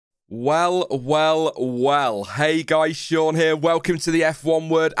Well. Hey guys, Sean here. Welcome to the F1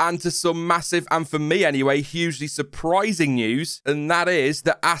 Word and to some massive, and for me anyway, hugely surprising news. And that is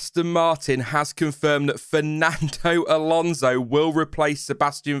that Aston Martin has confirmed that Fernando Alonso will replace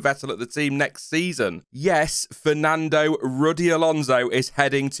Sebastian Vettel at the team next season. Yes, Fernando Ruddy Alonso is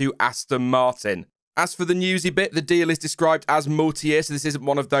heading to Aston Martin. As for the newsy bit, the deal is described as multi-year, so this isn't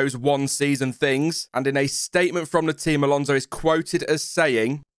one of those one-season things. And in a statement from the team, Alonso is quoted as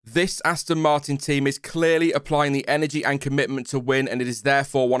saying, "This Aston Martin team is clearly applying the energy and commitment to win, and it is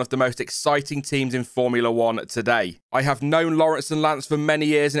therefore one of the most exciting teams in Formula One today. I have known Lawrence and Lance for many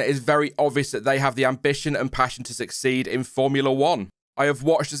years, and it is very obvious that they have the ambition and passion to succeed in Formula One. I have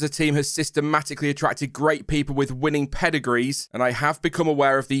watched as the team has systematically attracted great people with winning pedigrees, and I have become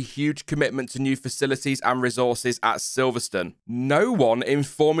aware of the huge commitment to new facilities and resources at Silverstone. No one in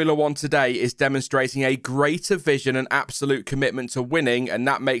Formula One today is demonstrating a greater vision and absolute commitment to winning, and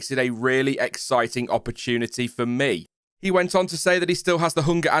that makes it a really exciting opportunity for me." He went on to say that he still has the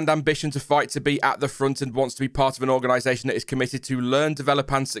hunger and ambition to fight to be at the front and wants to be part of an organisation that is committed to learn,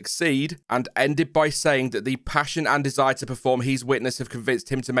 develop and succeed, and ended by saying that the passion and desire to perform he's witnessed have convinced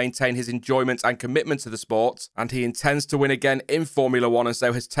him to maintain his enjoyment and commitment to the sport, and he intends to win again in Formula One and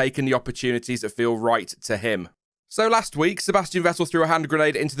so has taken the opportunities that feel right to him. So last week, Sebastian Vettel threw a hand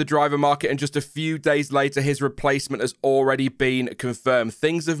grenade into the driver market, and just a few days later, his replacement has already been confirmed.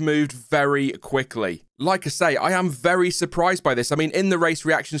 Things have moved very quickly. Like I say, I am very surprised by this. I mean, in the race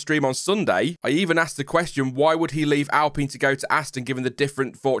reaction stream on Sunday, I even asked the question, why would he leave Alpine to go to Aston given the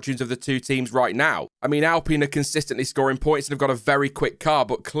different fortunes of the two teams right now? I mean, Alpine are consistently scoring points and have got a very quick car,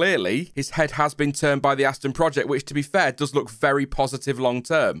 but clearly his head has been turned by the Aston project, which to be fair, does look very positive long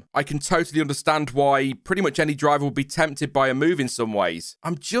term. I can totally understand why pretty much any driver will be tempted by a move in some ways.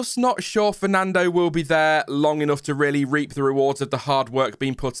 I'm just not sure Fernando will be there long enough to really reap the rewards of the hard work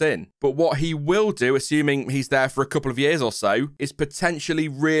being put in. But what he will do, assuming he's there for a couple of years or so, is potentially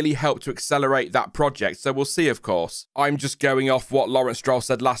really help to accelerate that project. So we'll see, of course. I'm just going off what Lawrence Stroll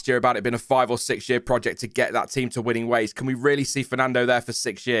said last year about it being a 5 or 6 year project to get that team to winning ways. Can we really see Fernando there for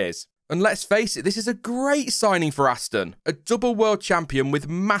 6 years? And let's face it, this is a great signing for Aston. A double world champion with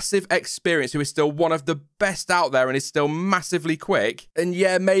massive experience who is still one of the best out there and is still massively quick. And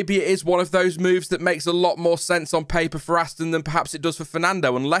yeah, maybe it is one of those moves that makes a lot more sense on paper for Aston than perhaps it does for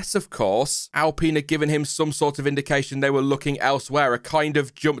Fernando. Unless, of course, Alpine had given him some sort of indication they were looking elsewhere, a kind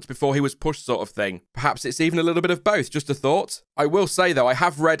of jumped before he was pushed sort of thing. Perhaps it's even a little bit of both, just a thought. I will say though, I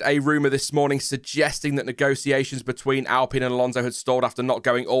have read a rumour this morning suggesting that negotiations between Alpine and Alonso had stalled after not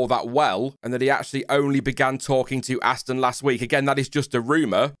going all that well, and that he actually only began talking to Aston last week. Again, that is just a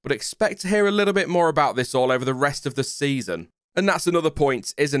rumour, but expect to hear a little bit more about this all over the rest of the season. And that's another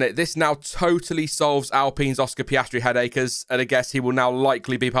point, isn't it? This now totally solves Alpine's Oscar Piastri headache, and I guess he will now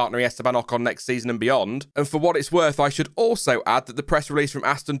likely be partnering Esteban Ocon next season and beyond. And for what it's worth, I should also add that the press release from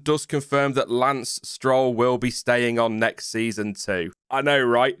Aston does confirm that Lance Stroll will be staying on next season too. I know,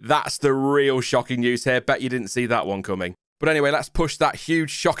 right? That's the real shocking news here. Bet you didn't see that one coming. But anyway, let's push that huge,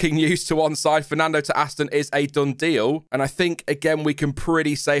 shocking news to one side. Fernando to Aston is a done deal. And I think, again, we can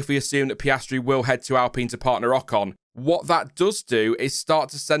pretty safely assume that Piastri will head to Alpine to partner Ocon. What that does do is start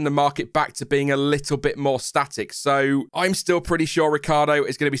to send the market back to being a little bit more static. So I'm still pretty sure Ricciardo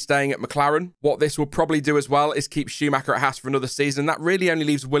is going to be staying at McLaren. What this will probably do as well is keep Schumacher at Haas for another season. That really only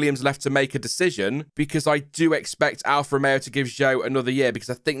leaves Williams left to make a decision, because I do expect Alfa Romeo to give Zhou another year, because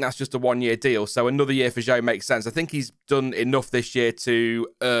I think that's just a 1 year deal. So another year for Zhou makes sense. I think he's done enough this year to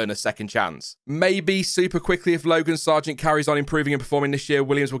earn a second chance. Maybe super quickly if Logan Sargent carries on improving and performing this year,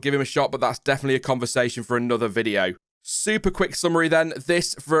 Williams will give him a shot, but that's definitely a conversation for another video. Super quick summary then.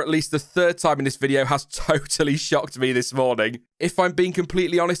 This, for at least the third time in this video, has totally shocked me this morning. If I'm being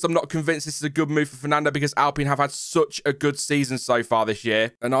completely honest, I'm not convinced this is a good move for Fernando, because Alpine have had such a good season so far this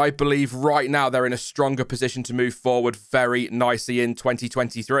year. And I believe right now they're in a stronger position to move forward very nicely in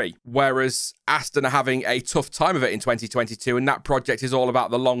 2023. Whereas Aston are having a tough time of it in 2022, and that project is all about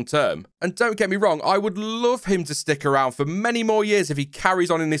the long term. And don't get me wrong, I would love him to stick around for many more years if he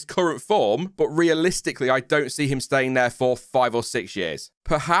carries on in this current form. But realistically, I don't see him staying there for 5 or 6 years.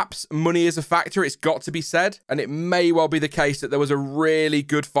 Perhaps money is a factor, it's got to be said, and it may well be the case that there was a really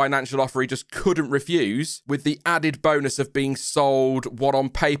good financial offer he just couldn't refuse, with the added bonus of being sold what on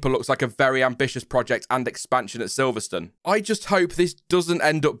paper looks like a very ambitious project and expansion at Silverstone. I just hope this doesn't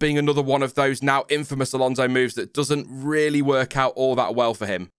end up being another one of those now infamous Alonso moves that doesn't really work out all that well for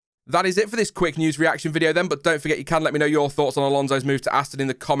him. That is it for this quick news reaction video then, but don't forget you can let me know your thoughts on Alonso's move to Aston in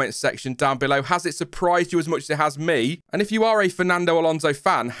the comments section down below. Has it surprised you as much as it has me? And if you are a Fernando Alonso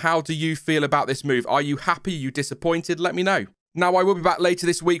fan, how do you feel about this move? Are you happy? Are you disappointed? Let me know. Now, I will be back later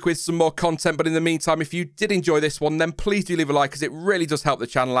this week with some more content, but in the meantime, if you did enjoy this one, then please do leave a like, as it really does help the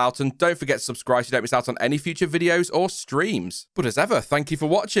channel out, and don't forget to subscribe so you don't miss out on any future videos or streams. But as ever, thank you for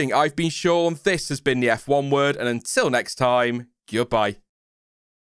watching. I've been Sean, this has been the F1 Word, and until next time, goodbye.